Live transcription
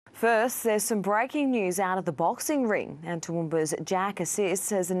First, there's some breaking news out of the boxing ring, and Toowoomba's Asis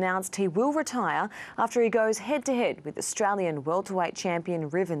has announced he will retire after he goes head-to-head with Australian welterweight champion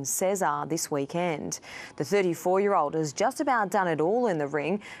Riven Cesar this weekend. The 34-year-old has just about done it all in the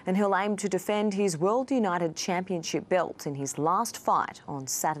ring, and he'll aim to defend his World United Championship belt in his last fight on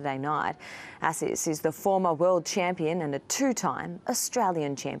Saturday night. Asis is the former world champion and a two-time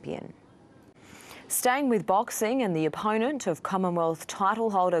Australian champion. Staying with boxing, and the opponent of Commonwealth title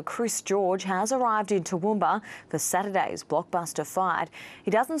holder Kris George has arrived in Toowoomba for Saturday's blockbuster fight. He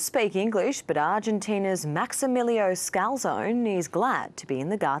doesn't speak English, but Argentina's Maximiliano Scalzone is glad to be in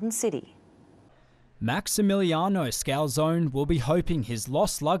the Garden City. Maximiliano Scalzone will be hoping his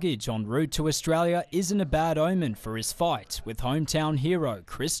lost luggage en route to Australia isn't a bad omen for his fight with hometown hero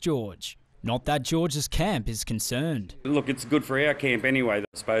Kris George. Not that George's camp is concerned. Look, it's good for our camp anyway. I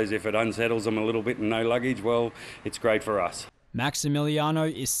suppose if it unsettles them a little bit and no luggage, well, it's great for us.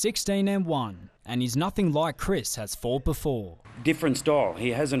 Maximiliano is 16-1 and he's nothing like Kris has fought before. Different style. He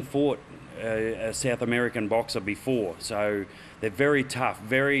hasn't fought a South American boxer before, so they're very tough,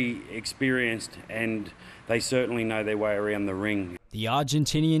 very experienced, and they certainly know their way around the ring. The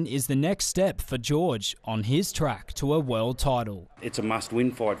Argentinian is the next step for George on his track to a world title. It's a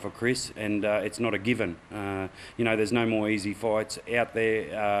must-win fight for Kris, and it's not a given. There's no more easy fights out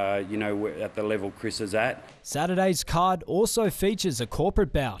there, at the level Kris is at. Saturday's card also features a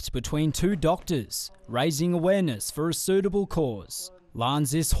corporate bout between two doctors, raising awareness for a suitable cause.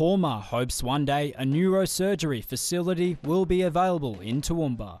 Lanzis Horma hopes one day a neurosurgery facility will be available in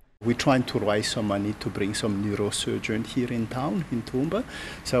Toowoomba. We're trying to raise some money to bring some neurosurgeon here in town, in Toowoomba.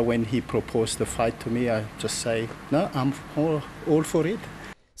 So when he proposed the fight to me, I just say, no, I'm all for it.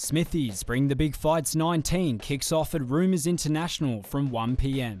 Smithies Bring the Big Fights 19 kicks off at Rumours International from 1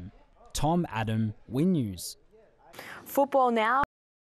 p.m. Tom Adam, Win News. Football now.